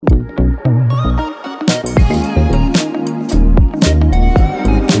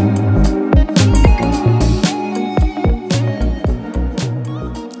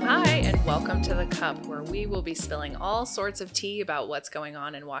be spilling all sorts of tea about what's going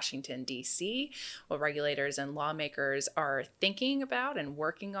on in Washington, D.C., what regulators and lawmakers are thinking about and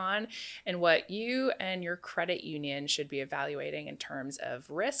working on, and what you and your credit union should be evaluating in terms of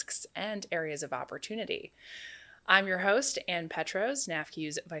risks and areas of opportunity. I'm your host, Ann Petros,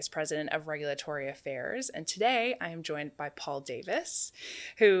 NAFQ's Vice President of Regulatory Affairs, and today I am joined by Paul Davis,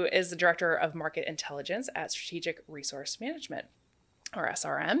 who is the Director of Market Intelligence at Strategic Resource Management, or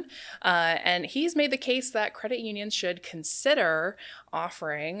SRM, and he's made the case that credit unions should consider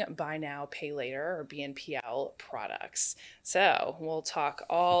offering buy now, pay later, or BNPL products. So we'll talk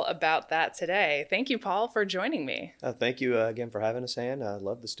all about that today. Thank you, Paul, for joining me. Thank you again for having us, Ann. I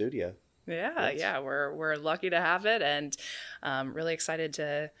love the studio. Yeah, we're lucky to have it, and really excited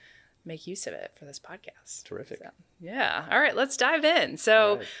to make use of it for this podcast. Terrific. So, yeah. All right, let's dive in.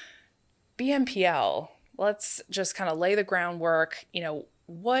 So, right. BNPL. Let's just kind of lay the groundwork.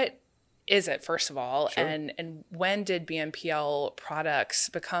 What is it, first of all, Sure. and when did BNPL products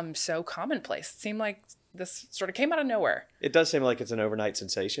become so commonplace? It seemed like this sort of came out of nowhere. It does seem like it's an overnight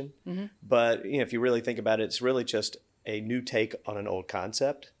sensation, but if you really think about it, it's really just a new take on an old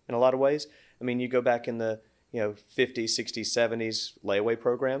concept in a lot of ways. I mean, you go back in the 50s, 60s, 70s, layaway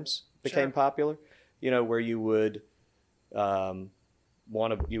programs became popular, where you would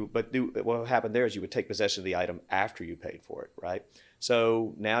what happened there is you would take possession of the item after you paid for it, right?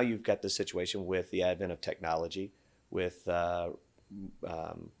 So now you've got this situation with the advent of technology, with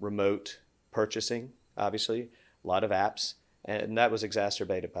remote purchasing, obviously, a lot of apps, and that was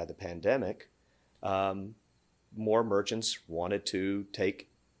exacerbated by the pandemic. More merchants wanted to take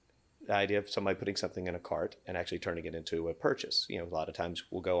the idea of somebody putting something in a cart and actually turning it into a purchase. A lot of times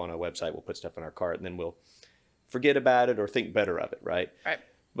we'll go on a website, we'll put stuff in our cart, and then we'll forget about it or think better of it, right? Right.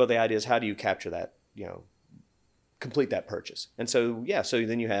 But the idea is, how do you capture that, complete that purchase? And so, so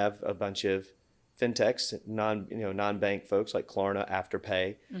then you have a bunch of fintechs, non-bank folks like Klarna,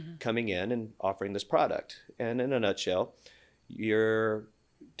 Afterpay, coming in and offering this product. And in a nutshell, you're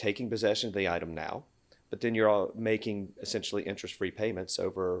taking possession of the item now, but then you're making essentially interest-free payments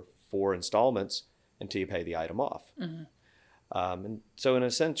over 4 installments until you pay the item off. And so,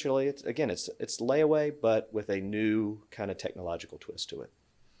 essentially, it's layaway, but with a new kind of technological twist to it.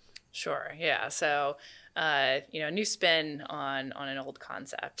 Sure. Yeah. So, a new spin on an old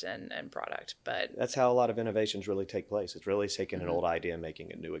concept and product, but that's how a lot of innovations really take place. It's really taking an old idea and making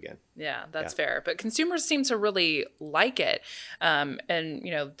it new again. Yeah, that's fair. But consumers seem to really like it. And,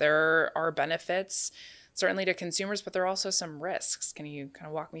 there are benefits certainly to consumers, but there are also some risks. Can you kind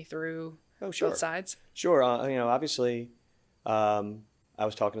of walk me through both sides? Sure. Obviously, I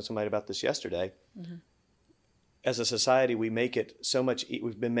was talking to somebody about this yesterday. As a society, we've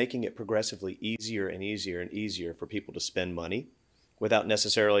been making it progressively easier and easier and easier for people to spend money without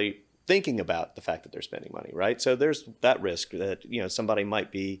necessarily thinking about the fact that they're spending money, right? So there's that risk that, somebody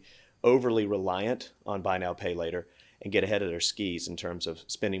might be overly reliant on buy now, pay later and get ahead of their skis in terms of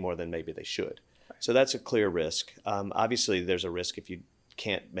spending more than maybe they should. Right. So that's a clear risk. Obviously, there's a risk if you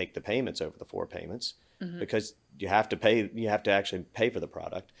can't make the payments over the 4 payments because you have to actually pay for the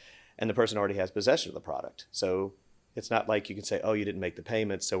product. And the person already has possession of the product. So it's not like you can say, oh, you didn't make the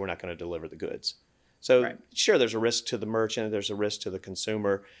payments, so we're not going to deliver the goods. So Sure, there's a risk to the merchant, there's a risk to the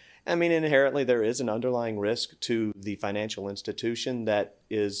consumer. I mean, inherently, there is an underlying risk to the financial institution that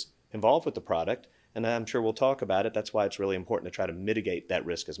is involved with the product. And I'm sure we'll talk about it. That's why it's really important to try to mitigate that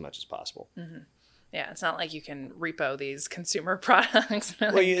risk as much as possible. Yeah, it's not like you can repo these consumer products.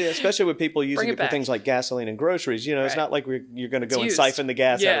 Well, especially with people using it for things like gasoline and groceries. It's not like you're going to go and siphon the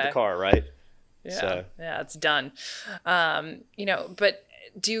gas out of the car, right? Yeah, it's done. But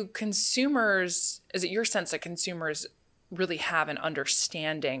is it your sense that consumers really have an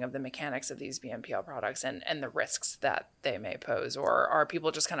understanding of the mechanics of these BNPL products and the risks that they may pose? Or are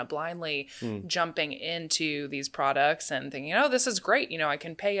people just kind of blindly jumping into these products and thinking, this is great, I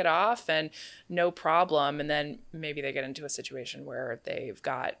can pay it off and no problem. And then maybe they get into a situation where they've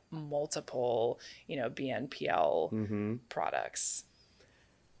got multiple, BNPL products.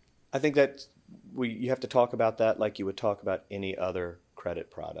 I think that you have to talk about that like you would talk about any other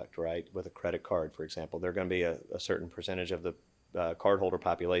credit product, right? With a credit card, for example, there are going to be a certain percentage of the cardholder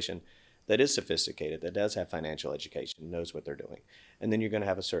population that is sophisticated, that does have financial education, knows what they're doing. And then you're going to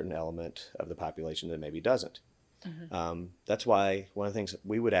have a certain element of the population that maybe doesn't. That's why one of the things that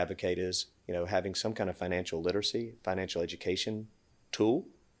we would advocate is, having some kind of financial literacy, financial education tool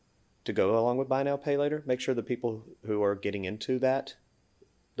to go along with buy now, pay later. Make sure the people who are getting into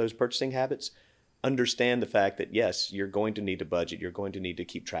those purchasing habits understand the fact that, yes, you're going to need to budget. You're going to need to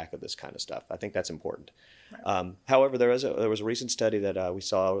keep track of this kind of stuff. I think that's important. Right. However, there was a recent study that we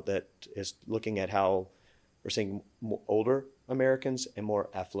saw that is looking at how we're seeing older Americans and more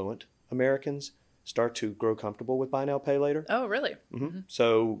affluent Americans start to grow comfortable with buy now, pay later. Oh, really?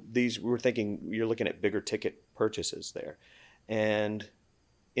 So we're thinking you're looking at bigger ticket purchases there. And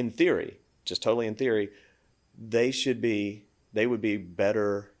in theory, just totally in theory, they would be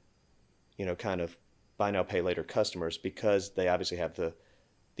better, kind of buy now, pay later customers because they obviously have the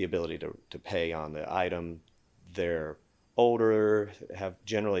ability to pay on the item. They're older,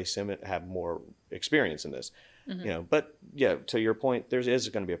 have more experience in this. But yeah, to your point, there is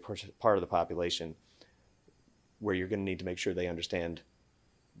going to be a part of the population where you're going to need to make sure they understand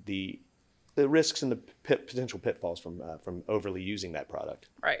the risks and the potential pitfalls from overly using that product.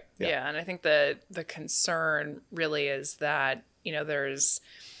 Right. Yeah. And I think the concern really is that, there's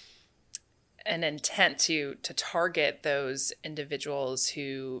an intent to target those individuals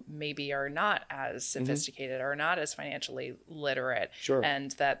who maybe are not as sophisticated or not as financially literate. Sure.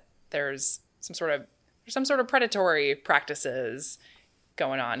 And that there's some sort of predatory practices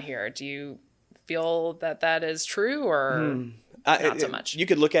going on here. Do you feel that is true or not so much? You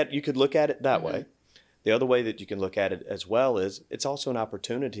could look at it that way. The other way that you can look at it as well is it's also an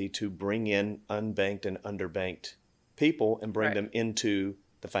opportunity to bring in unbanked and underbanked people and bring them into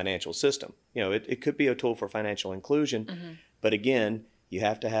the financial system. It could be a tool for financial inclusion, but again, you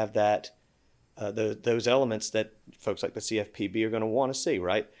have to have that those elements that folks like the CFPB are going to want to see,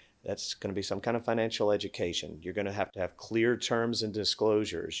 right? That's going to be some kind of financial education. You're going to have clear terms and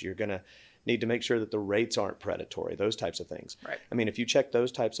disclosures. You're going to need to make sure that the rates aren't predatory, those types of things. Right. I mean, if you check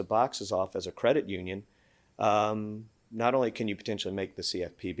those types of boxes off as a credit union, not only can you potentially make the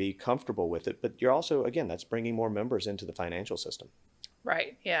CFPB comfortable with it, but you're also, again, that's bringing more members into the financial system.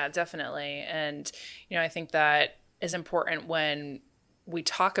 Right. Yeah, definitely. And, I think that is important when we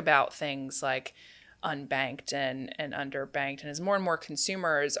talk about things like unbanked and underbanked. And as more and more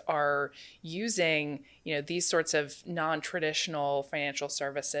consumers are using, these sorts of non-traditional financial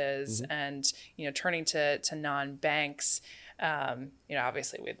services and, turning to non-banks,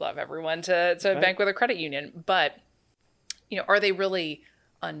 obviously we'd love everyone to bank with a credit union, but, are they really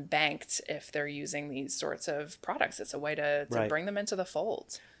unbanked if they're using these sorts of products? It's a way to bring them into the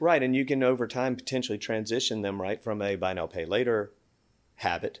fold. Right. And you can over time potentially transition them from a buy now, pay later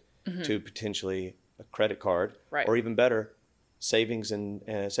habit to potentially a credit card or even better, savings and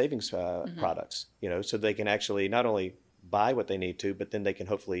products, so they can actually not only buy what they need to, but then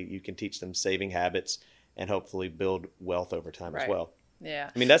you can teach them saving habits and hopefully build wealth over time as well.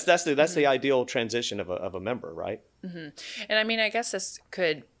 Yeah. I mean, that's the ideal transition of a member, right? And I mean, I guess this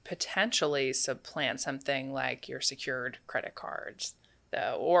could potentially supplant something like your secured credit cards,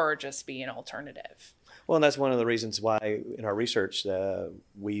 though, or just be an alternative. Well, and that's one of the reasons why in our research at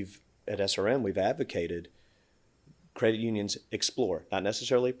SRM, we've advocated credit unions explore, not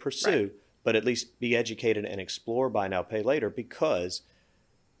necessarily pursue, but at least be educated and explore buy now, pay later, because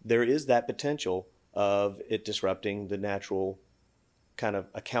there is that potential of it disrupting the natural kind of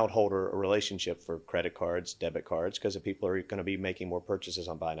account holder relationship for credit cards, debit cards, because if people are going to be making more purchases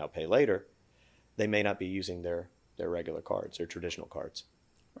on buy now, pay later, they may not be using their regular cards, their traditional cards.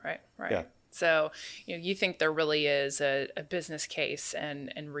 Right. Yeah. So, you think there really is a business case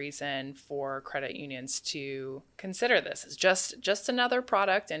and reason for credit unions to consider this as just another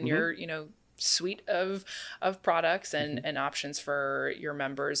product in your, suite of products and options for your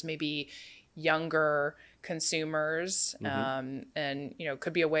members, maybe younger consumers, and,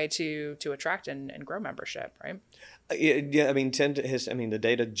 could be a way to attract and grow membership, right? Yeah, I mean, the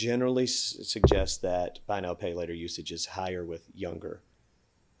data generally suggests that buy now, pay later usage is higher with younger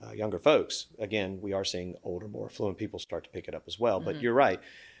folks. Again, we are seeing older, more affluent people start to pick it up as well. But you're right.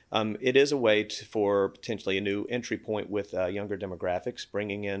 It is a way for potentially a new entry point with younger demographics,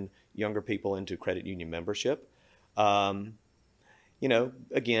 bringing in younger people into credit union membership. Again,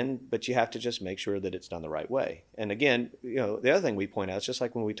 but you have to just make sure that it's done the right way. And again, the other thing we point out is just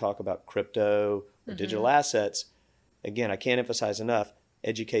like when we talk about crypto or digital assets, again, I can't emphasize enough,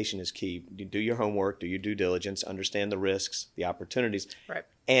 education is key. You do your homework, do your due diligence, understand the risks, the opportunities,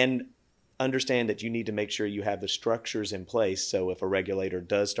 and understand that you need to make sure you have the structures in place so if a regulator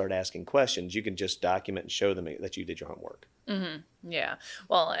does start asking questions, you can just document and show them that you did your homework. Yeah.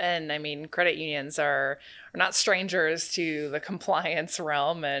 Well, and I mean, credit unions are not strangers to the compliance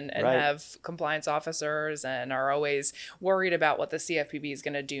realm and have compliance officers and are always worried about what the CFPB is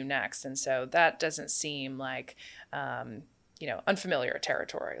going to do next. And so that doesn't seem like, unfamiliar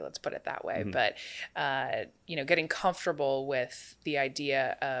territory, let's put it that way. But, getting comfortable with the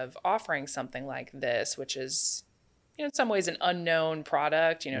idea of offering something like this, which is, in some ways an unknown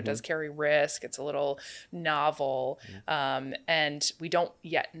product, it Mm-hmm. does carry risk. It's a little novel. And we don't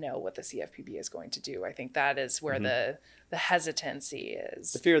yet know what the CFPB is going to do. I think that is where Mm-hmm. the hesitancy The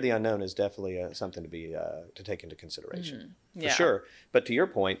is. fear of the unknown is definitely something to be to take into consideration for Yeah. sure. But to your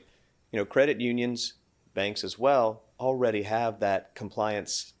point, credit unions, banks as well, already have that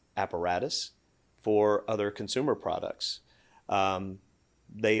compliance apparatus for other consumer products. Um,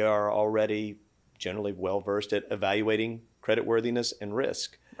 they are already generally well versed at evaluating creditworthiness and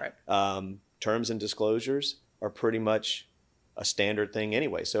risk. Right. Terms and disclosures are pretty much a standard thing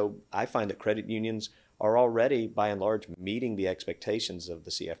anyway. So I find that credit unions are already, by and large, meeting the expectations of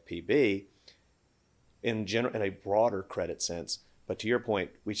the CFPB in general, in a broader credit sense. But to your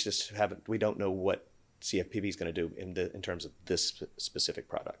point, we don't know what CFPB is going to do in terms of this specific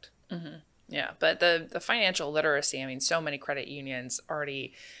product. Yeah, but the financial literacy, I mean, so many credit unions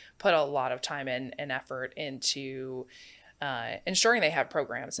already put a lot of time and effort into ensuring they have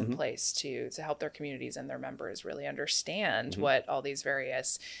programs in place to help their communities and their members really understand what all these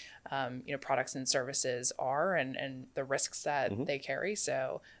various products and services are and the risks that they carry.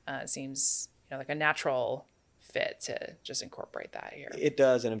 So it seems like a natural fit to just incorporate that here. It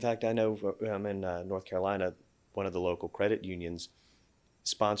does, and in fact, I know I'm in North Carolina. One of the local credit unions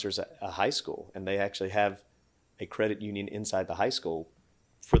sponsors a high school, and they actually have a credit union inside the high school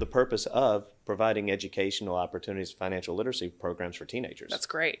for the purpose of providing educational opportunities, financial literacy programs for teenagers. That's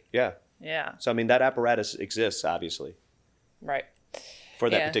great. Yeah. Yeah. So, I mean, that apparatus exists, obviously, Right.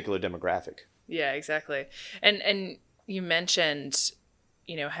 for that Yeah. particular demographic. Yeah, exactly. And you mentioned,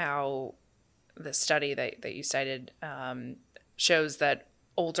 how the study that you cited shows that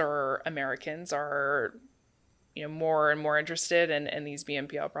older Americans are, more and more interested in these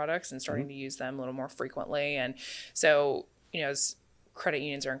BNPL products and starting to use them a little more frequently. And so, as credit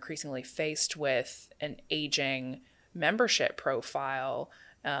unions are increasingly faced with an aging membership profile,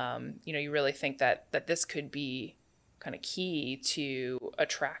 you really think that this could be kind of key to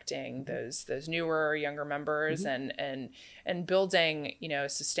attracting those newer, younger members and building,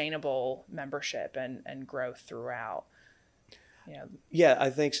 sustainable membership and growth throughout. Yeah, I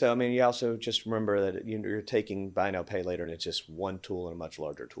think so. I mean, you also just remember that you're taking buy now, pay later, and it's just one tool in a much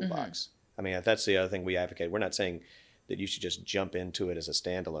larger toolbox. I mean, that's the other thing we advocate. We're not saying that you should just jump into it as a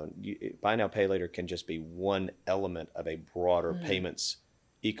standalone. Buy now, pay later can just be one element of a broader payments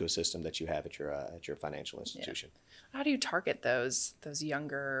ecosystem that you have at your financial institution. Yeah. How do you target those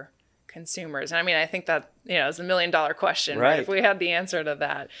younger consumers? And I mean, I think that is a $1 million question, right? If we had the answer to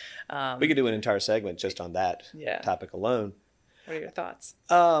that, we could do an entire segment just on that topic alone. What are your thoughts?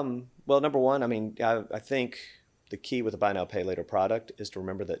 Well, number one, I mean, I think the key with a buy now, pay later product is to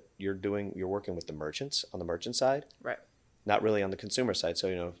remember that you're working with the merchants on the merchant side, right? Not really on the consumer side.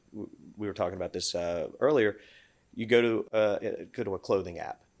 So, we were talking about this earlier. You go to a clothing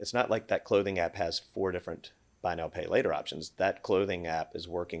app. It's not like that clothing app has 4 different buy now, pay later options. That clothing app is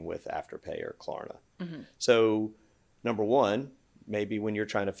working with Afterpay or Klarna. So, number one, maybe when you're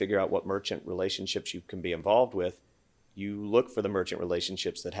trying to figure out what merchant relationships you can be involved with, you look for the merchant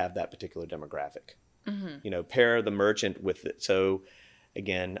relationships that have that particular demographic. Pair the merchant with it. So,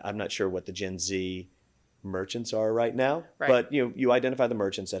 again, I'm not sure what the Gen Z merchants are right now, but you identify the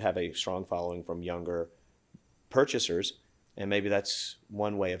merchants that have a strong following from younger purchasers, and maybe that's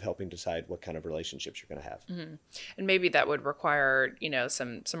one way of helping decide what kind of relationships you're going to have. And maybe that would require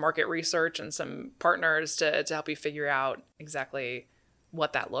some market research and some partners to help you figure out exactly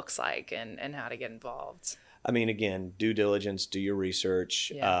what that looks like and how to get involved. I mean, again, due diligence, do your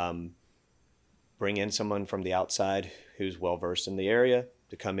research, bring in someone from the outside who's well versed in the area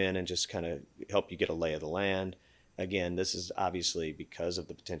to come in and just kind of help you get a lay of the land. Again, this is obviously because of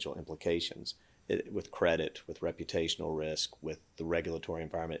the potential implications with credit, with reputational risk, with the regulatory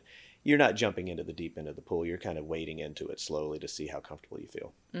environment. You're not jumping into the deep end of the pool. You're kind of wading into it slowly to see how comfortable you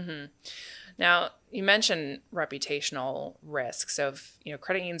feel. Now, you mentioned reputational risk. So if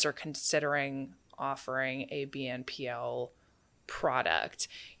credit unions are considering offering a BNPL product,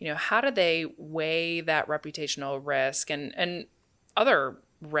 how do they weigh that reputational risk and other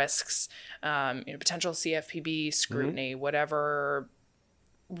risks, potential CFPB scrutiny, whatever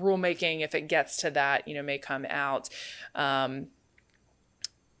rulemaking, if it gets to that, may come out,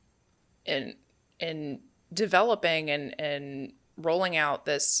 in developing and rolling out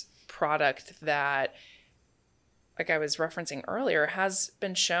this product that, like I was referencing earlier, has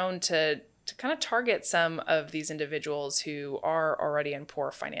been shown to kind of target some of these individuals who are already in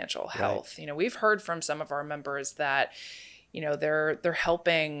poor financial health. We've heard from some of our members that, they're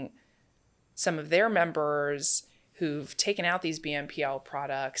helping some of their members who've taken out these BNPL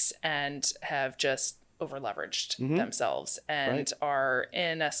products and have just over leveraged Mm-hmm. themselves and Right. are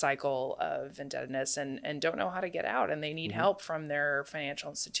in a cycle of indebtedness and don't know how to get out, and they need help from their financial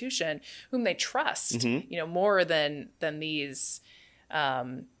institution whom they trust, more than these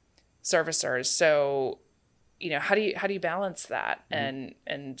servicers. So, how do you balance that? And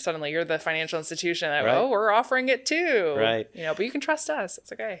suddenly you're the financial institution that, Right. we're offering it too. Right. But you can trust us.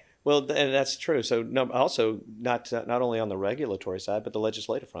 It's okay. Well, and that's true. So also not only on the regulatory side, but the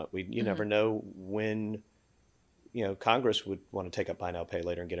legislative front. You never know when, Congress would want to take up buy now, pay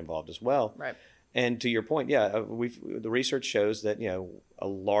later and get involved as well. Right. And to your point, the research shows that a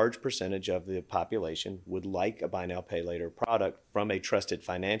large percentage of the population would like a buy now, pay later product from a trusted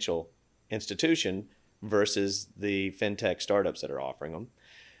financial institution versus the fintech startups that are offering them.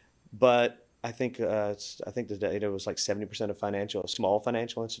 But I think the data was like 70% of small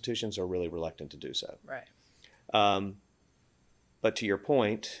financial institutions are really reluctant to do so. Right. But to your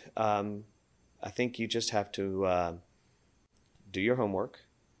point, I think you just have to do your homework,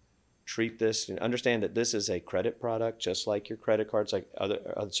 treat this, and understand that this is a credit product, just like your credit cards, like other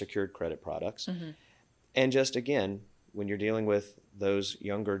secured credit products. And just again, when you're dealing with those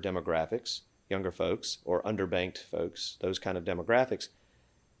younger demographics, younger folks or underbanked folks, those kind of demographics,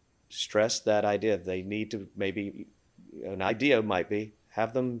 stress that idea. They need to, maybe an idea might be,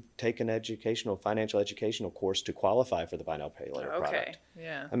 have them take an financial educational course to qualify for the buy now, pay later product.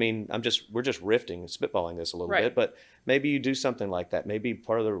 Yeah. I mean, we're just riffing, spitballing this a little Right. bit, but maybe you do something like that. Maybe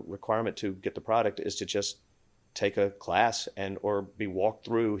part of the requirement to get the product is to just take a class or be walked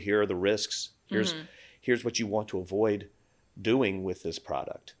through. Here are the risks. Here's what you want to avoid doing with this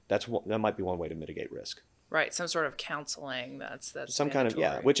product. That might be one way to mitigate risk. Right, some sort of counseling that's Some kind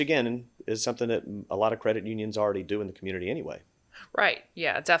of, which again is something that a lot of credit unions already do in the community anyway. Right,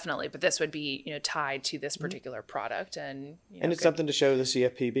 yeah, definitely. But this would be tied to this particular product, and it's something to show the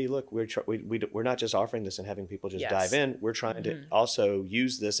CFPB. Look, we're not just offering this and having people just dive in. We're trying to also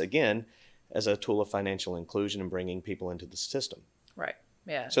use this again as a tool of financial inclusion and bringing people into the system. Right.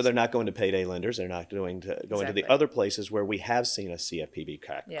 Yeah. So they're not going to payday lenders. They're not going to go into the other places where we have seen a CFPB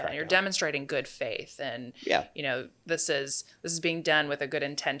crack. Yeah, and you're demonstrating good faith, and this is being done with a good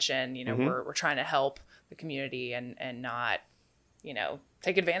intention. We're trying to help the community and not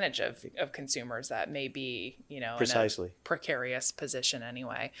take advantage of consumers that may be precisely in a precarious position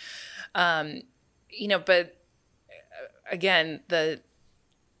anyway. But again, the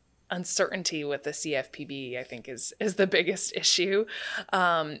uncertainty with the CFPB, I think, is the biggest issue.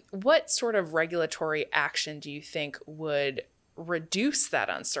 What sort of regulatory action do you think would reduce that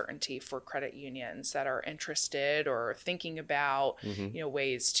uncertainty for credit unions that are interested or thinking about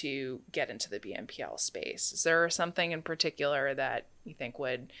ways to get into the BNPL space? Is there something in particular that you think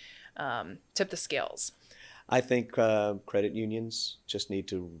would tip the scales? I think credit unions just need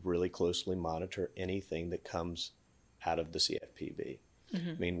to really closely monitor anything that comes out of the CFPB.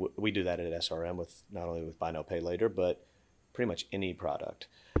 I mean, we do that at SRM with not only with buy now, pay later, but pretty much any product.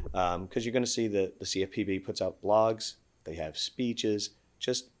 Because you're going to see that the CFPB puts out blogs, they have speeches.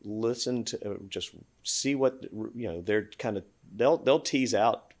 Just listen to, just see what they're they'll tease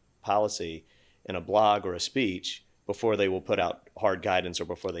out policy in a blog or a speech before they will put out hard guidance or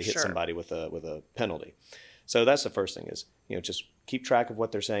before they hit somebody with a penalty. So that's the first thing is just keep track of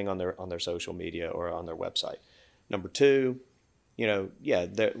what they're saying on their social media or on their website. Number two,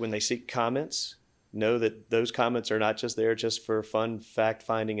 when they seek comments, know that those comments are not just there just for fun fact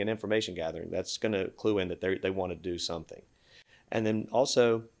finding and information gathering. That's going to clue in that they want to do something. And then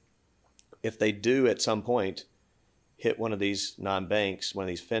also, if they do at some point hit one of these non-banks,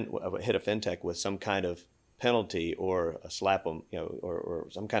 hit a fintech with some kind of penalty or a slap them, or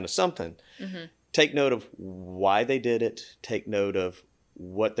some kind of something, take note of why they did it. Take note of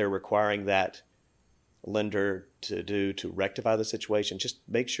what they're requiring that lender to do to rectify the situation. Just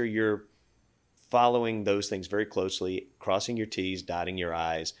make sure you're following those things very closely, crossing your T's, dotting your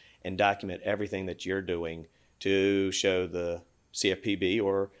I's, and document everything that you're doing to show the CFPB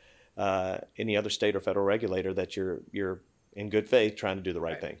or any other state or federal regulator that you're in good faith trying to do the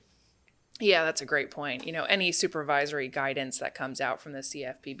right thing. Yeah, that's a great point. Any supervisory guidance that comes out from the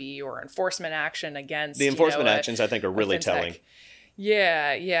CFPB or enforcement action against the enforcement actions, I think, are really telling.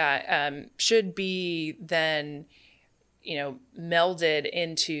 Yeah. Should be then, melded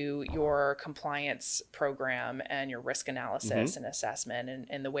into your compliance program and your risk analysis and assessment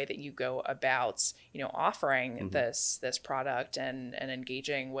and the way that you go about, offering this product and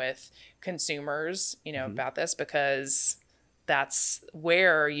engaging with consumers, about this, because that's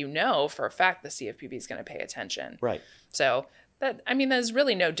where for a fact the CFPB is going to pay attention. Right. So that's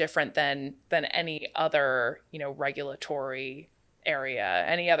really no different than any other, regulatory area,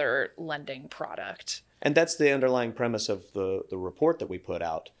 any other lending product. And that's the underlying premise of the report that we put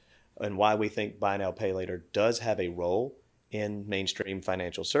out, and why we think buy now, pay later does have a role in mainstream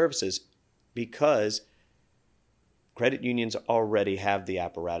financial services, because credit unions already have the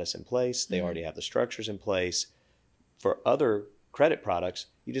apparatus in place. They already have the structures in place. For other credit products,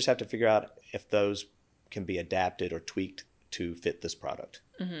 you just have to figure out if those can be adapted or tweaked to fit this product.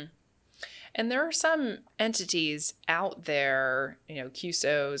 And there are some entities out there,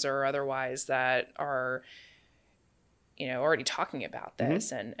 QSOs or otherwise, that are, already talking about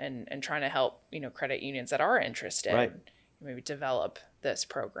this and trying to help, credit unions that are interested, Right. maybe develop this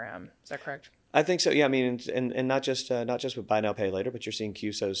program. Is that correct? I think so. Yeah. I mean, and not just with buy now, pay later, but you're seeing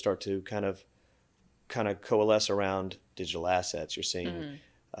QSOs start to kind of coalesce around digital assets. You're seeing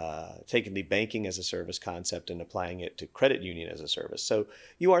taking the banking as a service concept and applying it to credit union as a service. So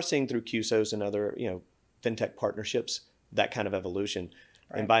you are seeing through QSOs and other, fintech partnerships, that kind of evolution,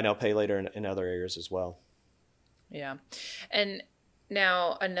 and buy now, pay later in other areas as well. Yeah. And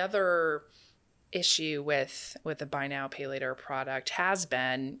now another issue with the buy now, pay later product has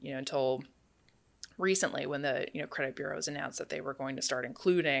been, until recently, when the credit bureaus announced that they were going to start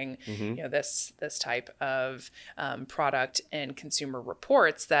including this type of product in consumer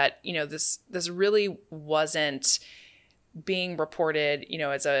reports, that this really wasn't being reported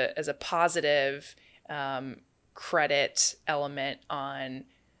as a positive credit element on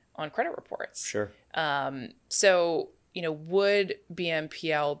credit reports. Sure. So would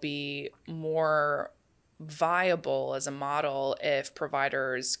BNPL be more viable as a model if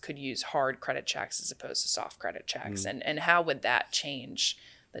providers could use hard credit checks as opposed to soft credit checks? And how would that change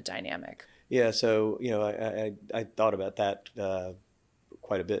the dynamic? Yeah, so I thought about that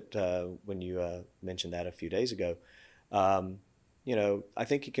quite a bit when you mentioned that a few days ago. I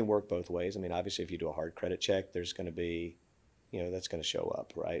think it can work both ways. I mean, obviously, if you do a hard credit check, there's going to be, that's going to show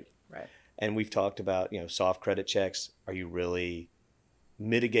up, right? Right. And we've talked about, soft credit checks. Are you really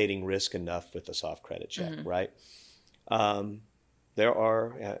mitigating risk enough with a soft credit check, right? There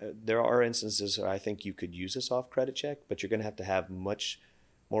are instances where I think you could use a soft credit check, but you're going to have much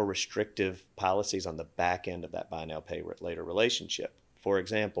more restrictive policies on the back end of that buy now, pay later relationship. For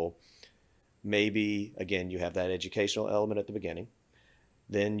example, maybe, again, you have that educational element at the beginning.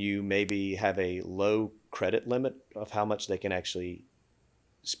 Then you maybe have a low credit limit of how much they can actually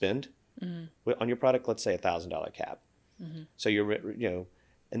spend on your product. Let's say $1,000 cap. So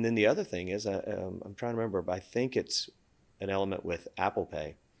and then the other thing is, I'm trying to remember, but I think it's an element with Apple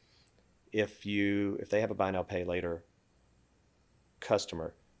Pay. If they have a buy now, pay later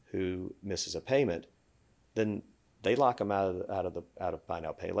customer who misses a payment, then they lock them out of buy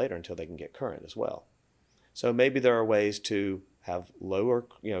now, pay later until they can get current as well. So maybe there are ways to have lower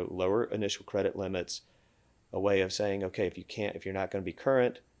initial credit limits, a way of saying, okay, if you're not going to be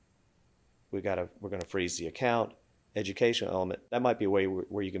current, we're going to freeze the account. Educational element, that might be a way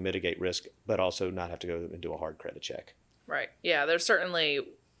where you can mitigate risk, but also not have to go and do a hard credit check. Right. Yeah. There's certainly,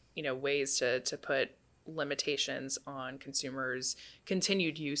 ways to put limitations on consumers'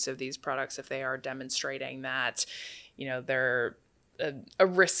 continued use of these products if they are demonstrating that, they're a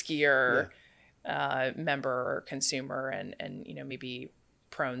riskier member or consumer and maybe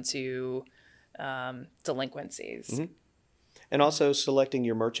prone to delinquencies. And also selecting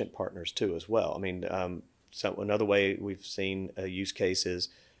your merchant partners too as well. I mean, so another way we've seen a use case is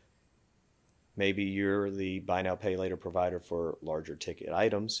maybe you're the buy now, pay later provider for larger ticket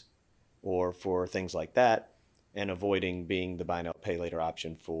items or for things like that, and avoiding being the buy now, pay later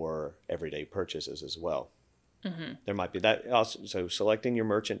option for everyday purchases as well. There might be that also. So selecting your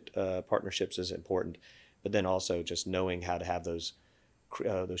merchant partnerships is important, but then also just knowing how to have those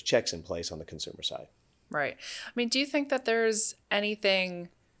checks in place on the consumer side. Right. I mean, do you think that there's anything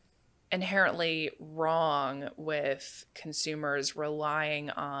inherently wrong with consumers relying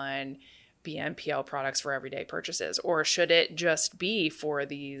on BNPL products for everyday purchases, or should it just be for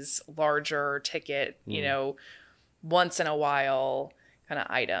these larger ticket, once in a while kind of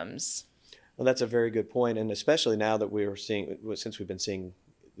items? Well, that's a very good point, and especially now that since we've been seeing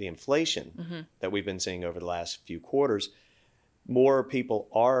the inflation that we've been seeing over the last few quarters, more people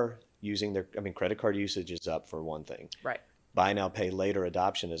are using credit card usage is up, for one thing. Right. Buy now, pay later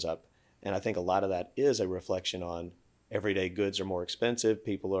adoption is up. And I think a lot of that is a reflection on everyday goods are more expensive.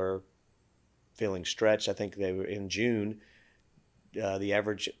 People are feeling stretched. I think they were in June, the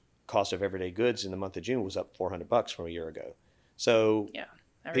average cost of everyday goods in the month of June was up $400 from a year ago. So yeah,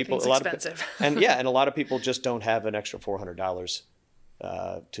 everything's expensive. And a lot of people just don't have an extra $400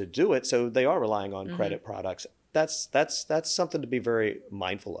 to do it. So they are relying on credit products. That's something to be very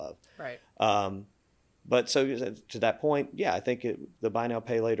mindful of. Right. But so to that point, yeah, I think the buy now,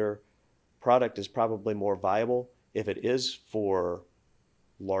 pay later product is probably more viable if it is for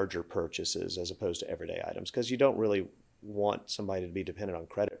larger purchases as opposed to everyday items, because you don't really want somebody to be dependent on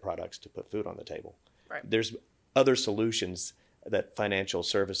credit products to put food on the table. Right. There's other solutions that financial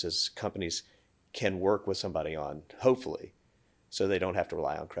services companies can work with somebody on, hopefully, so they don't have to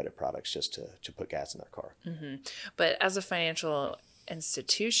rely on credit products just to put gas in their car. Mm-hmm. But as a financial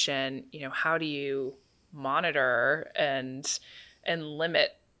institution, how do you monitor and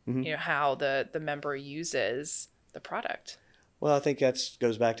limit, how the member uses the product? Well, I think that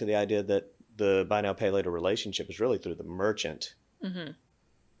goes back to the idea that the buy now, pay later relationship is really through the merchant. Mm-hmm.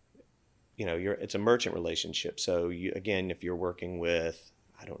 It's a merchant relationship. So again, if you're working with,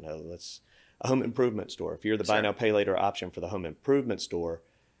 I don't know, a home improvement store. If you're the buy now, pay later option for the home improvement store,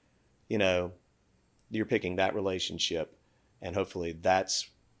 you're picking that relationship, and hopefully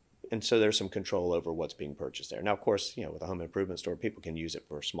and so there's some control over what's being purchased there. Now, of course, with a home improvement store, people can use it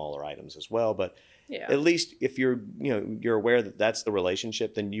for smaller items as well. But at least if you're aware that that's the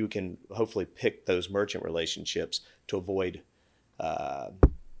relationship, then you can hopefully pick those merchant relationships to avoid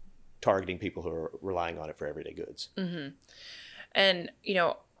targeting people who are relying on it for everyday goods. Mm-hmm. And,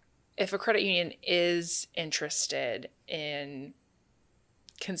 if a credit union is interested in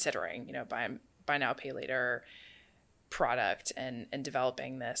considering, buy now, pay later product and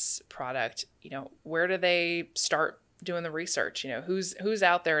developing this product, where do they start doing the research? Who's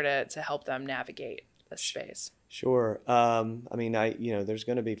out there to help them navigate this space? Sure. There's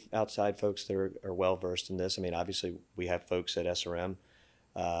going to be outside folks that are well versed in this. Obviously we have folks at SRM,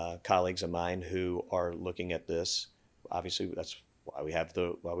 colleagues of mine who are looking at this. Obviously that's why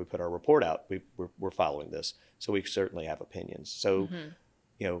we put our report out. We're following this, so we certainly have opinions. So,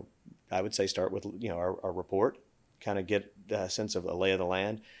 I would say start with our report, kind of get a sense of a lay of the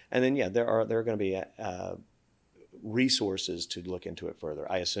land, and then there are going to be resources to look into it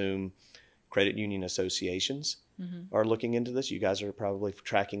further. I assume credit union associations are looking into this. You guys are probably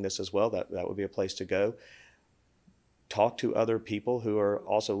tracking this as well. That would be a place to go. Talk to other people who are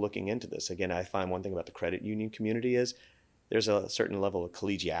also looking into this. Again, I find one thing about the credit union community is there's a certain level of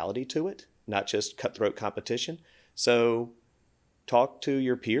collegiality to it, not just cutthroat competition. So talk to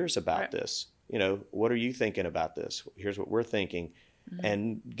your peers about this. What are you thinking about this? Here's what we're thinking.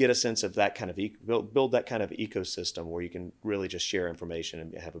 And get a sense of that kind of build that kind of ecosystem where you can really just share information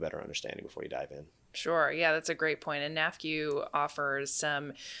and have a better understanding before you dive in. Sure. Yeah, that's a great point. And NAFCU offers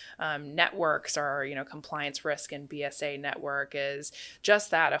some networks. Our, compliance risk and BSA network is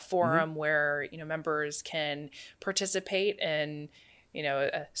just that, a forum where, members can participate in,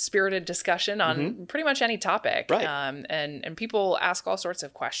 a spirited discussion on pretty much any topic. Right. And people ask all sorts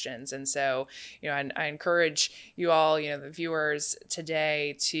of questions. And so, I encourage you all, the viewers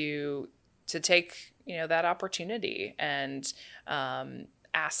today to take, that opportunity and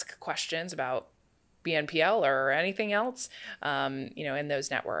ask questions about BNPL or anything else, in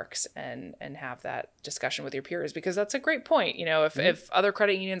those networks and have that discussion with your peers, because that's a great point. If other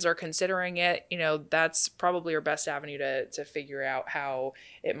credit unions are considering it, that's probably your best avenue to figure out how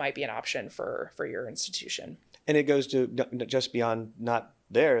it might be an option for your institution. And it goes to just beyond not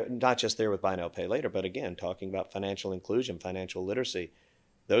just there with buy now, pay later, but again, talking about financial inclusion, financial literacy.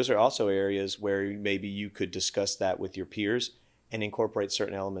 Those are also areas where maybe you could discuss that with your peers and incorporate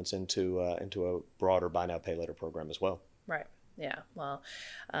certain elements into a broader buy now, pay later program as well. Right. Yeah. Well,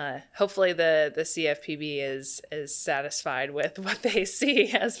 hopefully the CFPB is satisfied with what they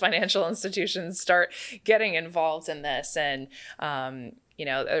see as financial institutions start getting involved in this. And,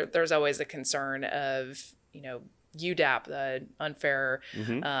 there's always a concern of, UDAP, the unfair,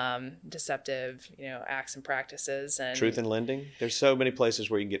 deceptive, acts and practices, and truth in lending. There's so many places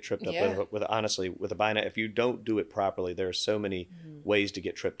where you can get tripped up with a buy now. If you don't do it properly, there are so many ways to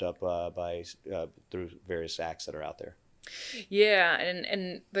get tripped up through various acts that are out there. Yeah,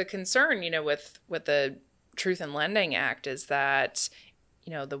 and the concern, with the Truth in Lending Act is that,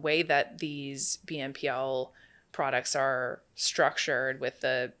 the way that these BNPL products are structured with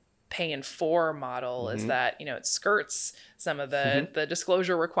the pay in four model is that, it skirts some of the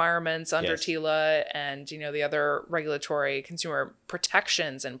disclosure requirements under TILA and, the other regulatory consumer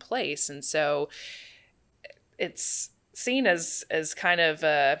protections in place. And so it's seen as kind of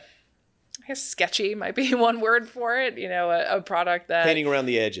I guess sketchy might be one word for it, a product that painting around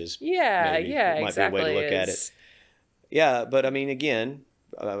the edges. Yeah, maybe. Yeah, might exactly. be a way to look at it. Yeah, but again,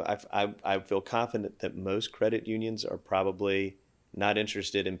 I feel confident that most credit unions are probably not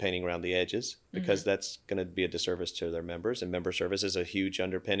interested in painting around the edges because that's going to be a disservice to their members, and member service is a huge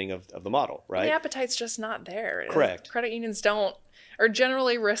underpinning of the model, right? The appetite's just not there. Correct. Credit unions are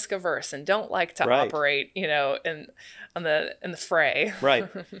generally risk averse and don't like to Right. operate, in the fray. Right.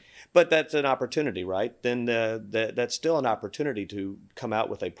 But that's an opportunity, right? Then that's still an opportunity to come out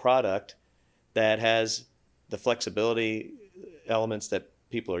with a product that has the flexibility elements that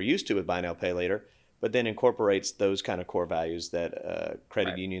people are used to with buy now, pay later, but then incorporates those kind of core values that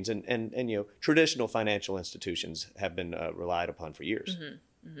credit Right. unions and traditional financial institutions have been relied upon for years.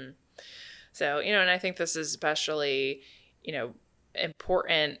 So, and I think this is especially,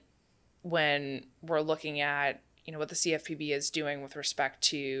 important when we're looking at, what the CFPB is doing with respect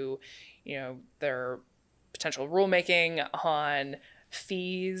to, their potential rulemaking on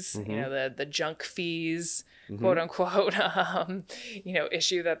fees, the junk fees, quote unquote,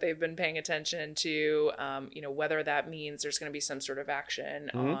 issue that they've been paying attention to, whether that means there's going to be some sort of action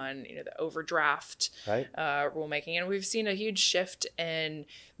on, the overdraft Right. rulemaking. And we've seen a huge shift in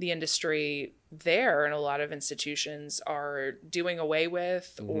the industry there, and a lot of institutions are doing away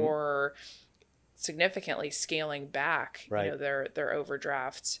with or significantly scaling back, Right. their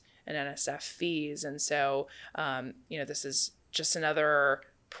overdraft and NSF fees. And so, this is just another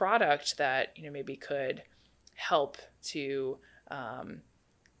product that, maybe could help to kind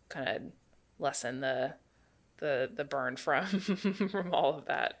of lessen the burn from from all of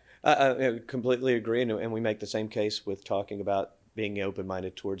that. I completely agree, and we make the same case with talking about being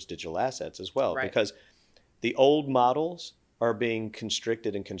open-minded towards digital assets as well, Right. because the old models are being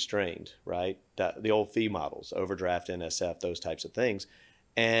constricted and constrained, right? The old fee models, overdraft, NSF, those types of things,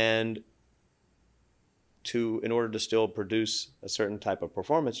 and in order to still produce a certain type of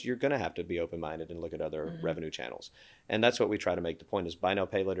performance, you're going to have to be open-minded and look at other revenue channels. And that's what we try to make the point is buy now,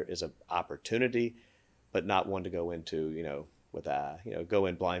 pay later is an opportunity, but not one to go into, go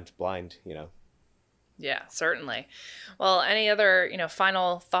in blind. Yeah, certainly. Well, any other,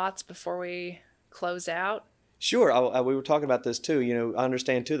 final thoughts before we close out? Sure. We were talking about this too. I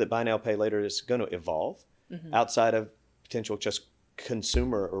understand too that buy now, pay later is going to evolve outside of potential just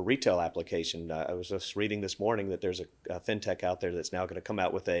consumer or retail application. I was just reading this morning that there's a fintech out there that's now going to come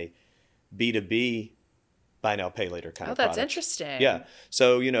out with a B2B buy now, pay later kind of product. Oh, that's interesting. Yeah.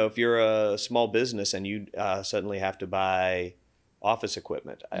 So, if you're a small business and you suddenly have to buy office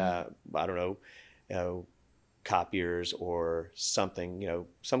equipment, I don't know, copiers or something,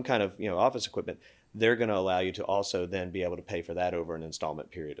 some kind of, office equipment, they're going to allow you to also then be able to pay for that over an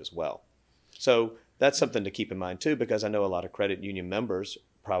installment period as well. So that's something to keep in mind too, because I know a lot of credit union members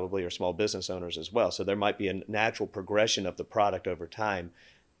probably are small business owners as well. So there might be a natural progression of the product over time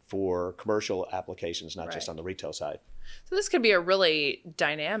for commercial applications, not just on the retail side. So this could be a really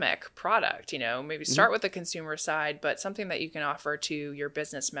dynamic product, maybe start with the consumer side, but something that you can offer to your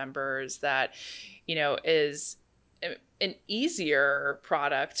business members that, is an easier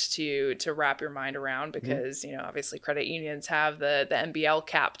product to wrap your mind around because, obviously credit unions have the MBL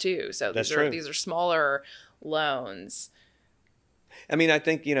cap too. So these are smaller loans. I mean, I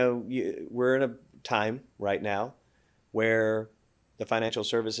think, we're in a time right now where the financial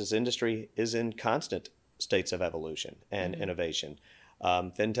services industry is in constant states of evolution and innovation.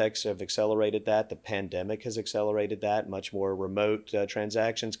 Fintechs have accelerated that. The pandemic has accelerated that. Much more remote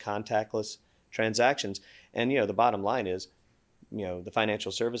transactions, contactless transactions. And, the bottom line is, the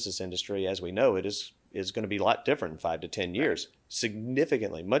financial services industry, as we know it, is going to be a lot different in 5 to 10 years.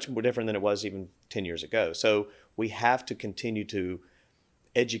 Significantly, much more different than it was even 10 years ago. So we have to continue to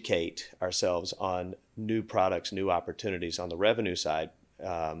educate ourselves on new products, new opportunities on the revenue side,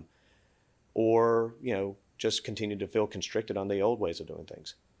 or, just continue to feel constricted on the old ways of doing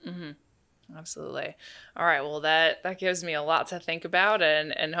things. Absolutely. All right. Well, that gives me a lot to think about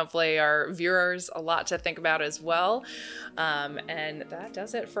and hopefully our viewers a lot to think about as well. And that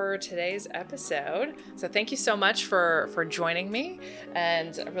does it for today's episode. So thank you so much for joining me,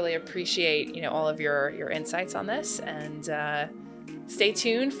 and I really appreciate, all of your insights on this, and stay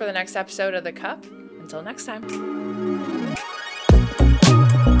tuned for the next episode of The Cup. Until next time.